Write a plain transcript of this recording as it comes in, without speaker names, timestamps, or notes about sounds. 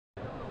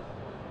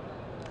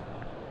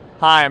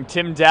Hi, I'm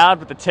Tim Dowd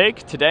with The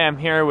Take. Today I'm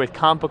here with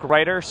comic book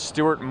writer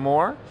Stuart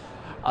Moore.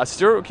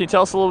 Stuart, can you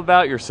tell us a little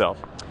about yourself?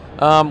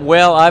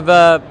 Well,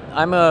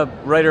 I'm a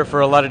writer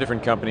for a lot of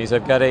different companies.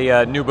 I've got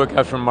a new book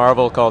out from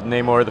Marvel called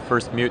Namor, the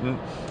First Mutant,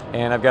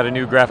 and I've got a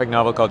new graphic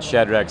novel called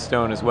Shadrach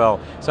Stone as well.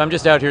 So I'm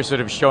just out here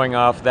sort of showing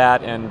off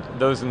that and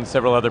those and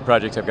several other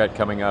projects I've got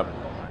coming up.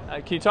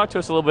 Can you talk to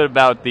us a little bit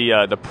about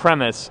the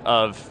premise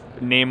of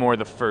Namor,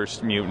 the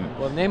First Mutant?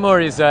 Well,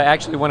 Namor is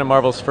actually one of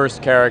Marvel's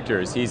first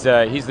characters. He's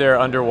their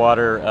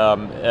underwater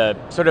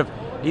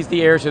he's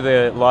the heir to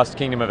the lost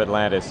kingdom of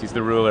Atlantis. He's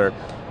the ruler.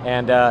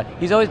 And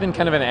he's always been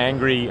kind of an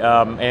angry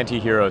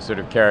anti-hero sort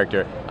of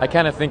character. I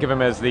kind of think of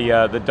him as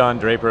the Don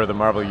Draper of the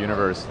Marvel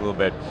Universe a little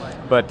bit.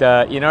 But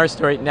in our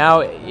story,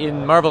 now,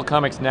 in Marvel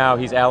Comics now,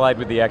 he's allied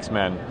with the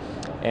X-Men.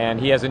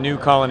 And he has a new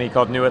colony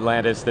called New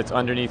Atlantis that's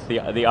underneath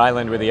the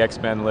island where the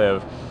X-Men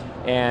live.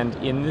 And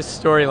in this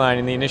storyline,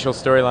 in the initial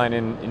storyline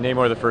in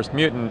Namor the First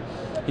Mutant,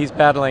 he's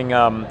battling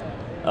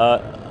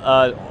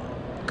a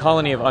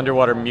colony of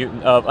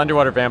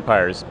underwater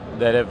vampires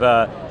that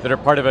are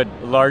part of a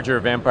larger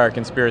vampire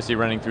conspiracy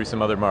running through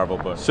some other Marvel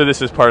books. So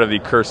this is part of the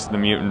Curse of the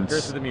Mutants.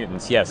 Curse of the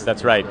Mutants, yes,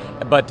 that's right.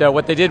 But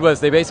what they did was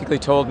they basically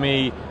told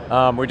me,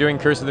 we're doing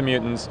Curse of the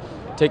Mutants,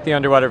 take the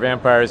underwater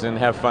vampires and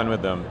have fun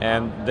with them.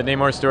 And the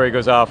Namor story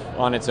goes off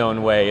on its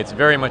own way. It's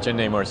very much a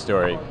Namor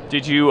story.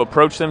 Did you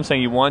approach them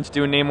saying you want to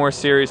do a Namor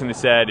series and they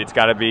said it's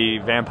got to be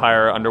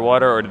vampire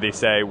underwater, or did they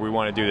say we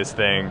want to do this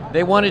thing?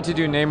 They wanted to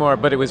do Namor,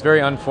 but it was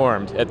very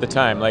unformed at the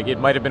time. Like, it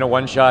might have been a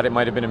one-shot, it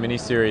might have been a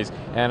mini-series,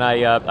 and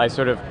I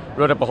sort of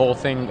wrote up a whole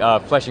thing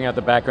fleshing out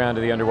the background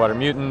of the underwater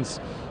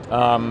mutants,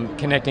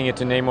 connecting it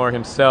to Namor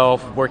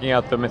himself, working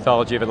out the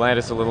mythology of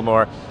Atlantis a little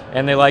more,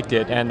 and they liked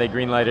it, and they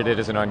greenlighted it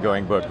as an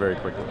ongoing book very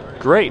quickly.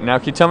 Great. Now,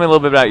 can you tell me a little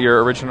bit about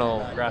your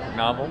original graphic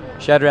novel?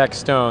 Shadrach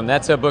Stone.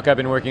 That's a book I've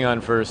been working on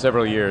for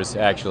several years,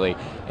 actually,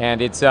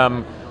 and it's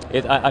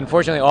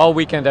unfortunately all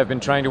weekend I've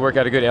been trying to work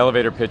out a good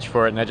elevator pitch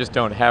for it, and I just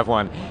don't have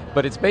one.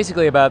 But it's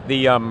basically about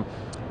the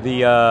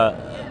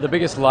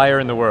biggest liar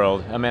in the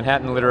world, a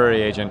Manhattan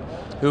literary agent,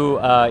 who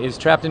is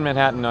trapped in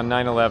Manhattan on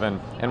 9/11,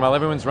 and while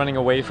everyone's running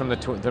away from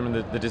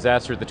the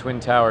disaster at the Twin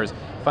Towers,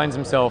 finds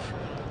himself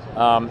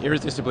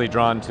irresistibly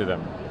drawn to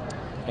them.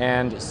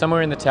 And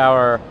somewhere in the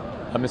tower,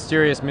 a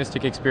mysterious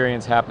mystic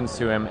experience happens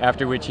to him,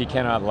 after which he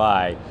cannot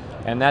lie.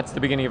 And that's the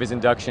beginning of his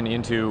induction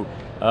into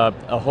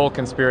a whole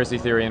conspiracy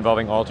theory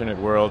involving alternate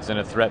worlds and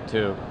a threat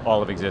to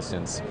all of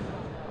existence.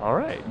 All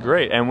right,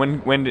 great. And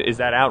when is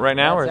that out right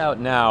now? It's out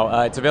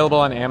now. It's available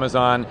on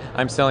Amazon.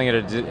 I'm selling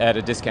it at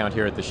a discount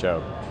here at the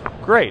show.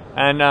 Great.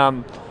 And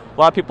a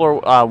lot of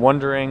people are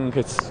wondering,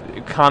 because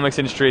comics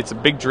industry, it's a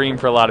big dream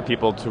for a lot of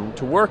people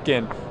to work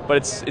in, but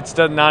it's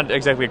not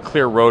exactly a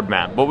clear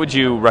roadmap. What would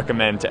you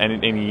recommend to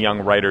any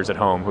young writers at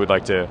home who would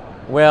like to?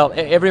 Well,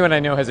 everyone I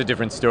know has a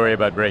different story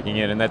about breaking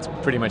in, and that's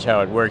pretty much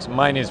how it works.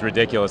 Mine is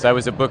ridiculous. I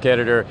was a book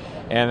editor,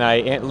 and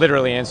I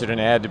literally answered an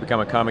ad to become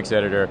a comics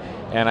editor,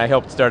 and I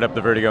helped start up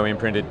the Vertigo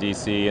imprint at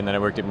DC, and then I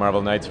worked at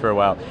Marvel Knights for a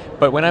while.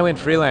 But when I went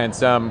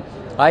freelance,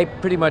 I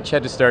pretty much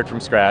had to start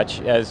from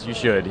scratch, as you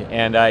should,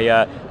 and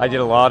I did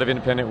a lot of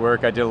independent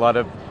work.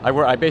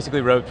 I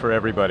basically wrote for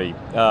everybody.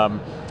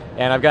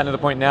 And I've gotten to the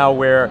point now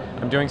where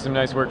I'm doing some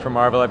nice work for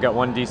Marvel. I've got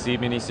one DC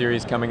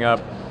miniseries coming up,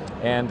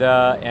 and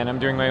I'm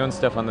doing my own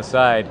stuff on the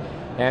side.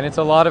 And it's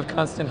a lot of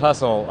constant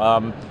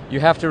hustle. You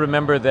have to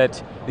remember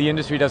that the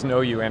industry doesn't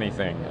owe you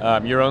anything.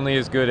 You're only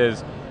as good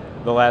as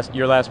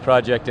your last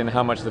project and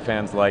how much the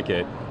fans like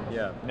it.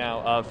 Yeah.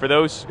 Now, for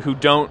those who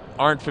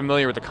aren't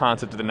familiar with the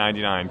concept of the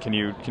 99, can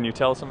you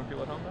tell some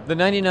people at home? The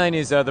 99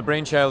 is the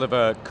brainchild of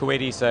a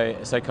Kuwaiti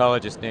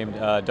psychologist named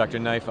Dr.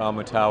 Naif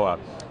Al-Mutawa.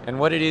 And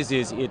what it is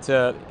it's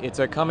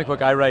a comic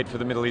book I write for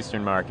the Middle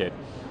Eastern market.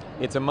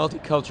 It's a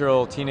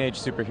multicultural teenage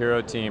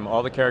superhero team.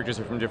 All the characters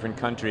are from different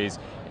countries,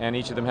 and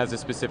each of them has a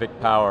specific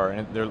power,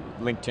 and they're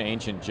linked to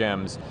ancient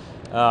gems.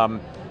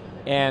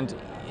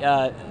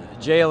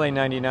 JLA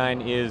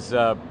 99 is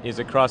a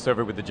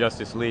crossover with the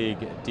Justice League,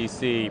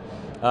 DC.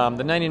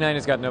 The 99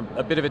 has gotten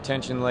a bit of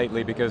attention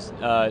lately because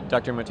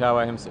Dr.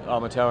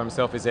 Al-Mutawa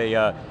himself is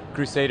a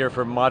crusader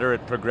for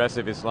moderate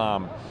progressive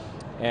Islam.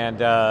 And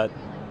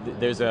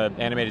there's an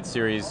animated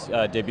series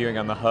debuting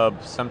on the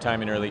Hub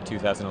sometime in early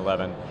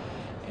 2011.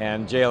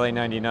 And JLA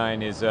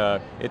 99 is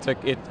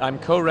I'm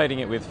co-writing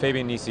it with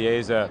Fabian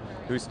Nicieza,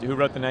 who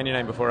wrote the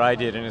 99 before I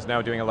did and is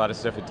now doing a lot of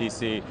stuff at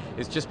DC.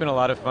 It's just been a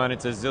lot of fun.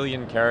 It's a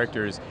zillion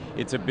characters.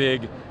 It's a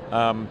big,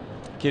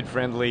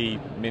 kid-friendly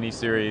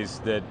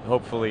miniseries that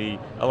hopefully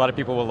a lot of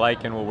people will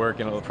like and will work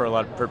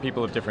for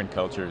people of different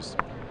cultures.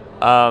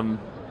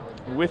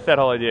 With that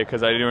whole idea,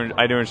 because I do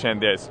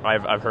understand this,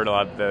 I've heard a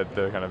lot of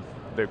the kind of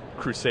the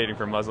crusading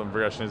for Muslim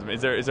progressionism.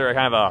 Is there a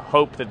kind of a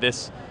hope that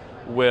this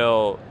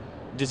will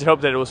does it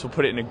hope that it will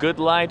put it in a good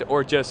light,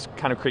 or just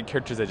kind of create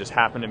characters that just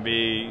happen to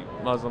be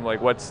Muslim?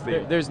 Like, what's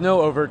the? There's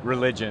no overt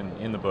religion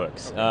in the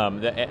books,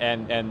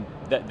 and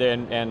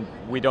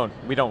we don't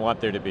want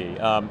there to be.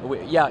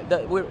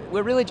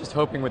 We're really just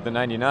hoping with the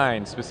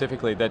 99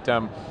 specifically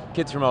that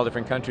kids from all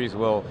different countries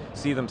will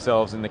see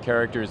themselves in the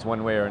characters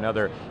one way or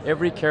another.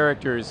 Every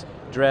character's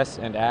dress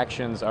and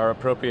actions are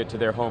appropriate to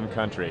their home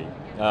country.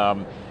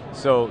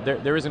 So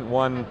there isn't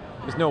one.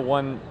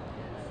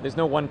 There's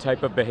no one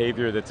type of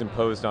behavior that's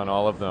imposed on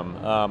all of them.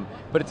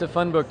 But it's a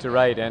fun book to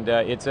write, and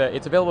it's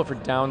available for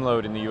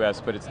download in the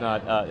U.S., but it's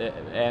not,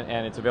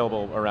 and it's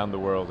available around the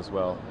world as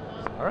well.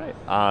 All right.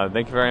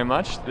 Thank you very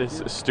much.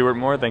 This is Stuart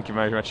Moore. Thank you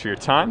very much for your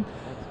time.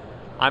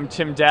 I'm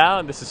Tim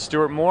Dowd. This is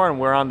Stuart Moore, and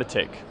we're on The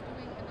Take.